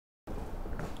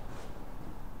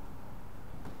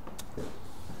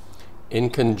in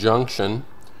conjunction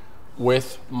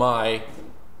with my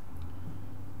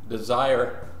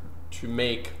desire to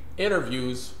make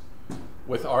interviews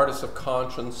with artists of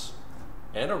conscience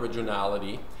and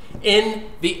originality in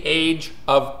the age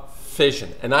of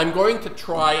fission. And I'm going to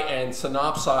try and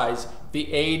synopsize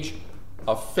the age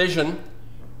of fission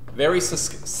very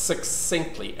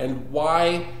succinctly, and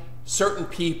why certain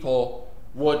people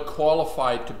would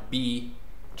qualify to be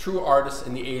true artists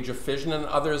in the age of fission and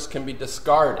others can be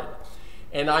discarded.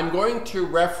 And I'm going to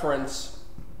reference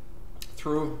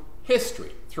throughout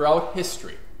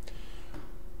history.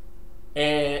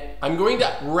 And I'm going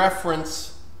to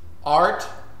reference art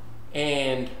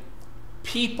and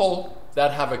people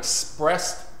that have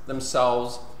expressed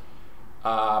themselves,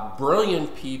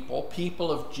 brilliant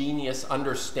people of genius,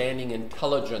 understanding,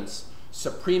 intelligence,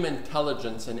 supreme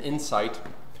intelligence and insight.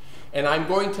 And I'm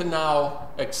going to now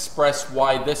express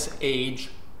why this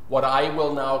age, what I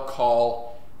will now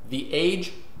call the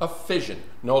Age of Fission,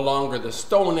 no longer the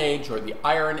Stone Age or the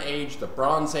Iron Age, the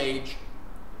Bronze Age,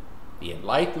 the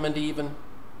Enlightenment even,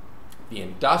 the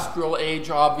Industrial Age,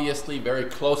 obviously, very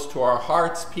close to our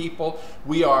hearts, people.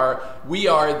 We are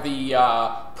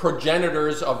the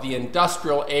progenitors of the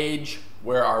Industrial Age.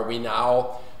 Where are we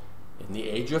now? In the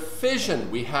Age of Fission.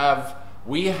 We have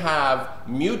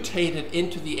mutated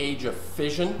into the Age of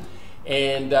Fission.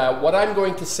 And what I'm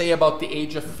going to say about the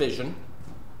Age of Fission,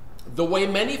 the way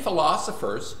many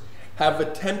philosophers have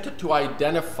attempted to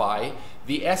identify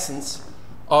the essence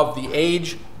of the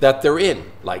age that they're in,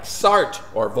 like Sartre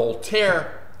or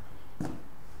Voltaire,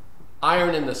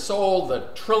 Iron in the Soul, the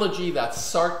trilogy that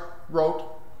Sartre wrote,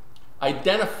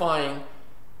 identifying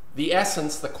the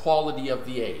essence, the quality of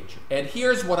the age. And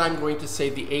here's what I'm going to say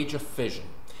the Age of Fission.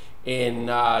 In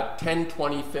 10,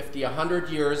 20, 50, 100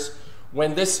 years,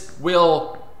 when this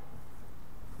will,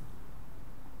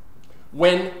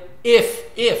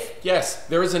 yes,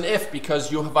 there is an if,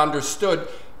 because you have understood,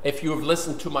 if you have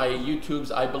listened to my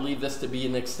YouTubes, I believe this to be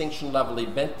an extinction level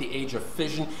event. The Age of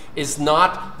Fission is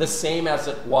not the same as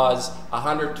it was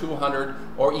 100, 200,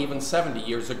 or even 70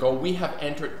 years ago. We have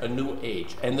entered a new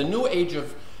age. And the new age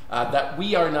of that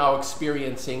we are now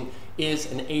experiencing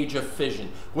is an Age of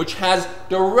Fission, which has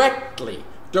directly,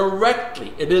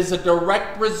 it is a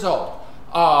direct result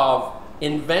of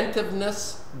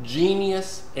inventiveness,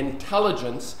 genius,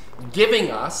 intelligence,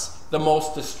 giving us the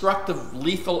most destructive,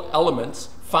 lethal elements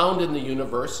found in the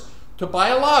universe to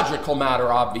biological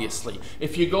matter, obviously.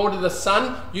 If you go to the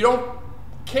sun, you don't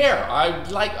care.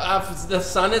 The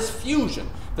sun is fusion.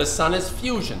 The sun is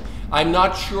fusion. I'm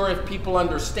not sure if people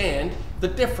understand the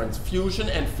difference. Fusion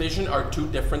and fission are two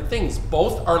different things.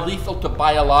 Both are lethal to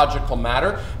biological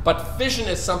matter, but fission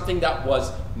is something that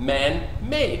was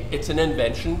man-made. It's an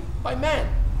invention by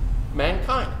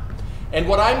mankind. And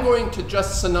what I'm going to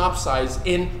just synopsize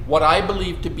in what I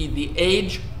believe to be the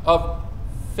Age of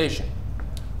Fission.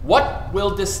 What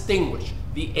will distinguish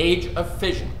the Age of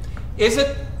Fission? Is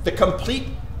it the complete,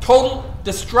 total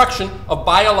destruction of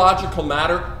biological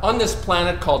matter on this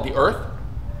planet called the Earth?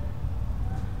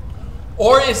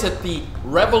 Or is it the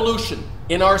revolution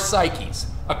in our psyches,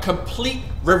 a complete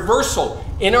reversal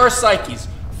in our psyches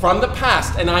from the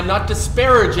past? And I'm not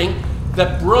disparaging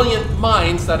the brilliant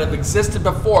minds that have existed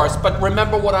before us, but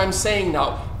remember what I'm saying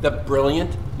now, the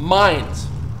brilliant minds.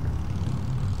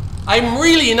 I'm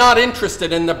really not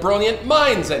interested in the brilliant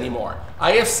minds anymore.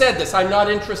 I have said this, I'm not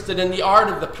interested in the art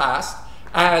of the past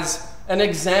as an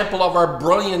example of our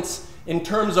brilliance in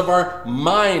terms of our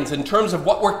minds, in terms of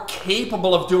what we're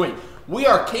capable of doing. We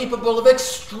are capable of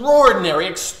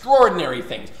extraordinary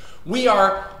things. We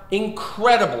are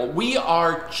incredible. We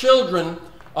are children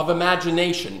of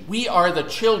imagination. We are the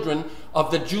children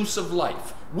of the juice of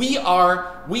life. We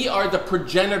are the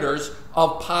progenitors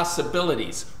of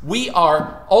possibilities. We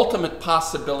are ultimate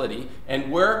possibility.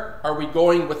 And where are we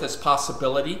going with this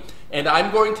possibility? And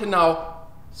I'm going to now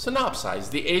synopsize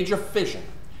the Age of Fission.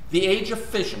 The Age of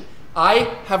Fission.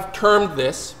 I have termed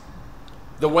this,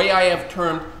 the way I have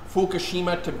termed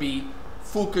Fukushima to be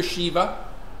Fukushiva,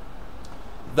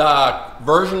 the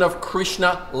version of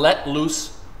Krishna let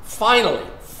loose,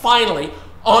 finally,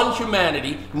 on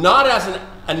humanity, not as an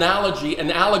analogy,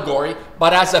 an allegory,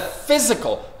 but as a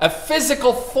physical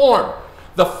form.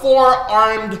 The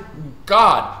four-armed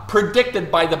God predicted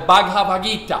by the Bhagavad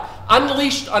Gita,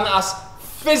 unleashed on us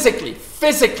physically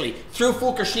through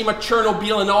Fukushima,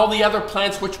 Chernobyl, and all the other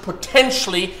plants which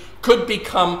potentially could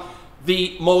become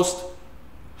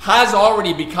has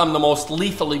already become the most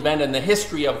lethal event in the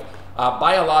history of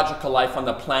biological life on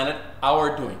the planet,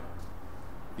 our doing.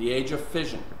 The Age of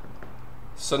Fission.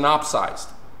 Synopsized.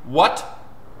 What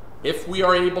if we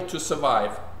are able to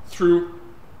survive through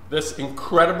this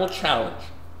incredible challenge.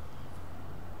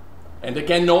 And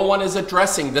again, no one is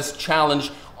addressing this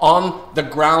challenge on the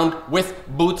ground with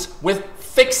boots, with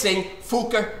fixing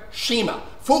Fukushima.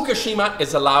 Fukushima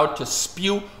is allowed to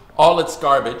spew all its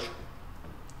garbage.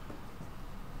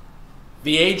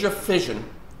 The Age of Fission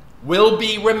will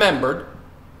be remembered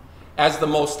as the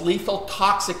most lethal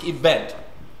toxic event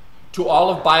to all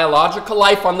of biological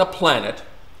life on the planet,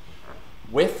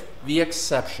 with the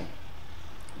exception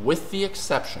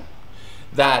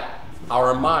that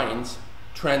our minds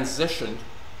transitioned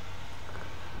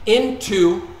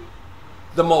into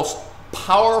the most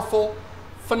powerful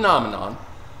phenomenon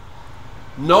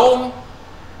known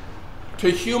to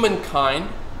humankind.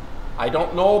 I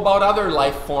don't know about other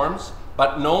life forms,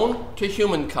 but known to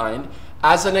humankind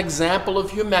as an example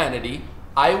of humanity.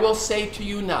 I will say to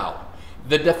you now,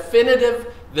 the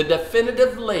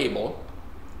definitive label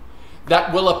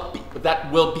that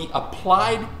will be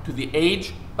applied to the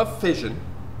Age of Fission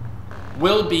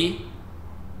will be: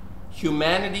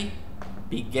 humanity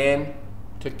began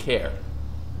to care.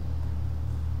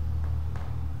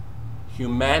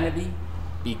 Humanity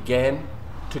began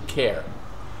to care.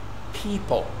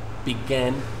 People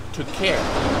began to care.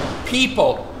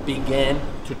 People began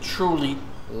to truly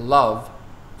love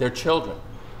their children.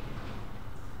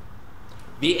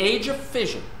 The Age of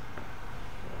Fission,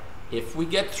 if we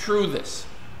get through this,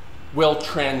 will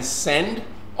transcend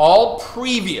all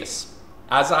previous,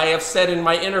 as I have said in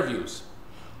my interviews,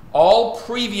 all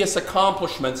previous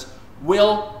accomplishments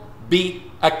will be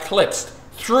eclipsed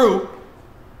through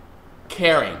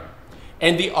caring.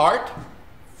 And the art,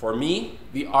 for me,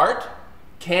 the art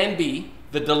can be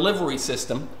the delivery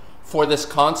system for this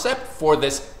concept, for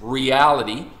this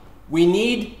reality. We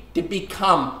need to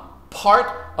become part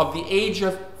of the Age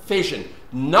of Fission,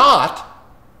 not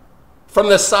from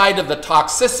the side of the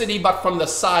toxicity, but from the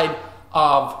side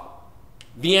of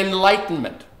the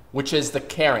enlightenment, which is the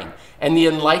caring. And the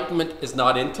enlightenment is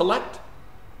not intellect,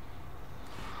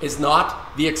 is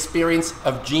not the experience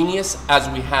of genius as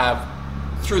we have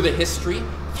through the history,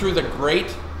 through the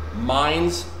great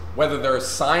minds, whether they're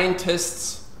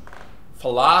scientists,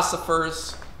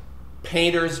 philosophers,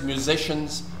 painters,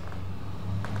 musicians,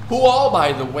 who all,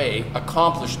 by the way,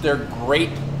 accomplished their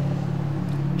great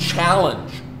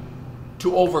challenge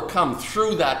to overcome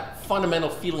through that fundamental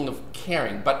feeling of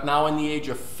caring. But now in the Age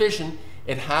of Fission,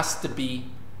 it has to be,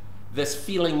 this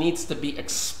feeling needs to be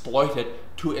exploited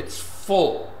to its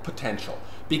full potential.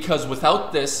 Because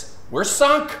without this, we're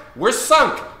sunk. We're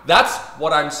sunk. That's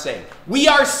what I'm saying. We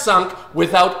are sunk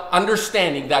without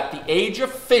understanding that the Age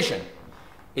of Fission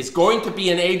is going to be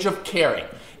an age of caring.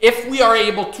 If we are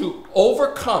able to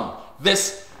overcome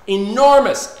this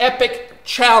enormous, epic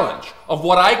challenge of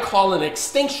what I call an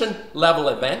extinction level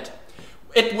event,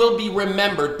 it will be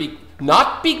remembered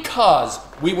not because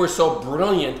we were so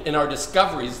brilliant in our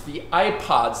discoveries, the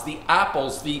iPods, the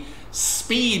Apples, the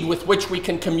speed with which we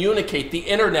can communicate, the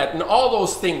internet, and all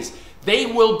those things. They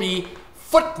will be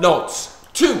footnotes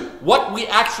to what we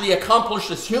actually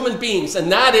accomplished as human beings, and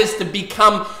that is to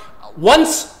become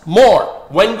once more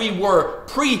when we were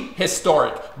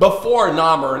prehistoric, before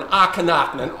Namur and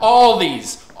Akhenaten and all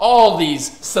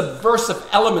these subversive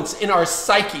elements in our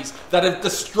psyches that have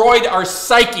destroyed our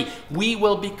psyche. We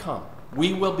will become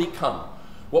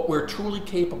what we're truly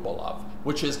capable of,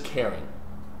 which is caring.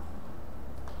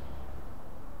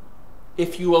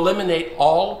 If you eliminate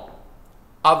all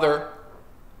other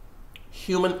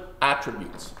human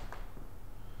attributes,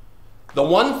 the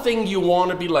one thing you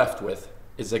want to be left with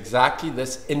is exactly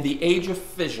this. In the Age of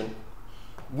Fission,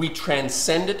 we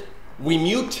transcended, we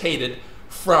mutated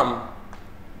from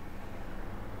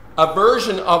a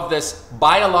version of this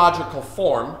biological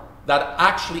form that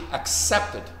actually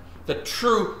accepted the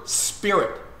true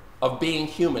spirit of being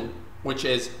human, which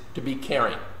is to be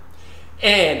caring.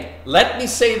 And let me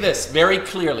say this very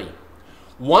clearly.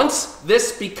 Once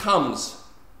this becomes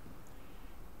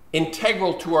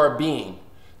integral to our being,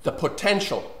 the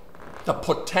potential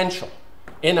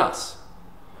in us,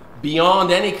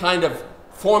 beyond any kind of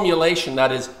formulation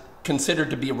that is considered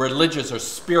to be religious or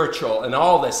spiritual and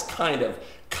all this kind of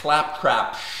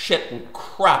claptrap shit and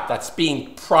crap that's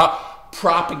being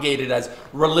propagated as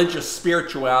religious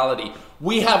spirituality.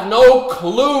 We have no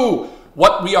clue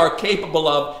what we are capable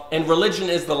of, and religion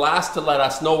is the last to let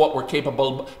us know what we're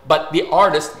capable of, but the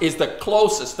artist is the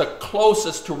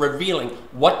closest to revealing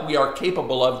what we are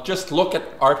capable of. Just look at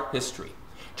art history.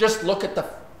 Just look at the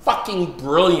fucking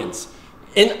brilliance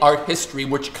in art history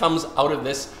which comes out of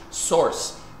this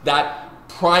source, that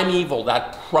primeval,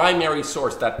 that primary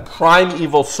source, that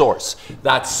primeval source,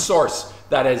 that source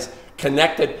that is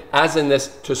connected, as in this,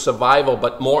 to survival,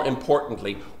 but more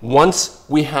importantly, once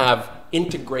we have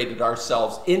integrated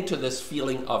ourselves into this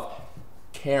feeling of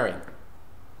caring,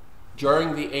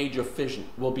 during the age of fission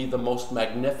will be the most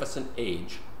magnificent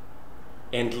age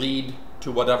and lead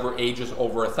to whatever ages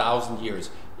over 1,000 years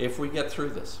if we get through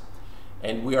this.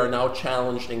 And we are now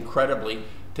challenged incredibly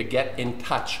to get in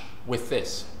touch with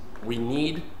this. We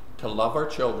need to love our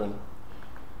children,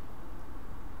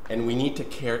 and we need to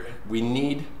care. We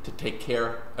need to take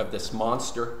care of this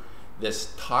monster,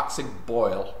 this toxic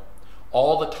boil,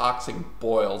 all the toxic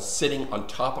boils sitting on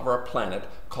top of our planet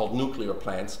called nuclear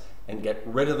plants, and get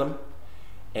rid of them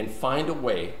and find a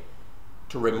way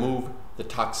to remove the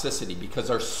toxicity, because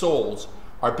our souls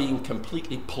are being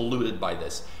completely polluted by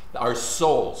this. Our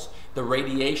souls, the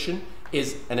radiation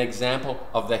is an example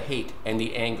of the hate and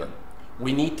the anger.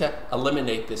 We need to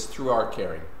eliminate this through our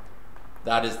caring.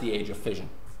 That is the age of fission.